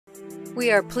We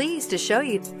are pleased to show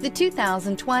you the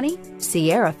 2020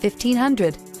 Sierra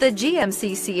 1500. The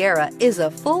GMC Sierra is a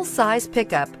full-size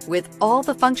pickup with all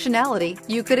the functionality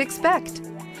you could expect.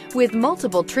 With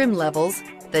multiple trim levels,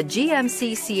 the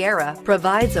GMC Sierra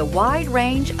provides a wide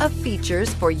range of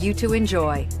features for you to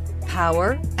enjoy.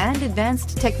 Power and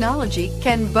advanced technology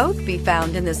can both be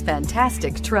found in this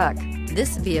fantastic truck.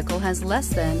 This vehicle has less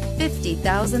than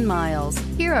 50,000 miles.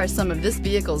 Here are some of this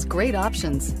vehicle's great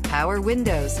options: power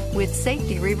windows with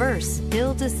safety reverse,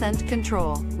 hill descent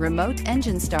control, remote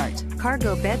engine start,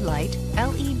 cargo bed light,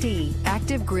 LED,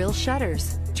 active grille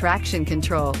shutters, traction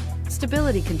control,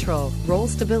 stability control, roll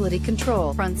stability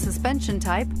control, front suspension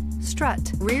type,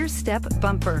 strut, rear step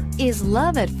bumper. Is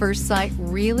love at first sight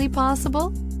really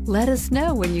possible? Let us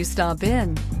know when you stop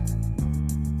in.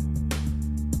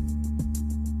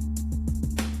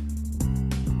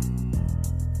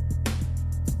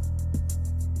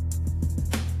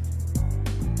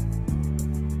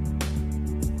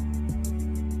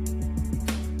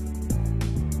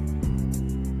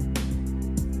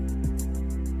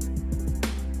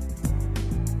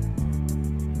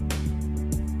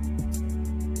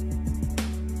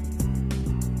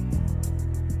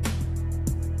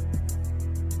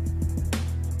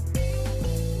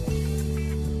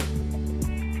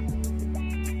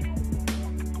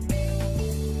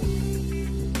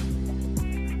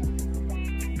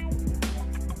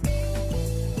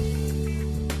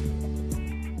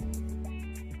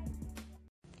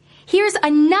 Here's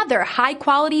another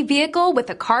high-quality vehicle with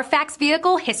a Carfax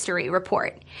Vehicle History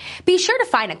Report. Be sure to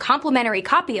find a complimentary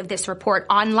copy of this report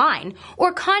online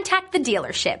or contact the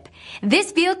dealership.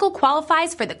 This vehicle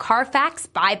qualifies for the Carfax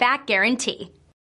Buyback Guarantee.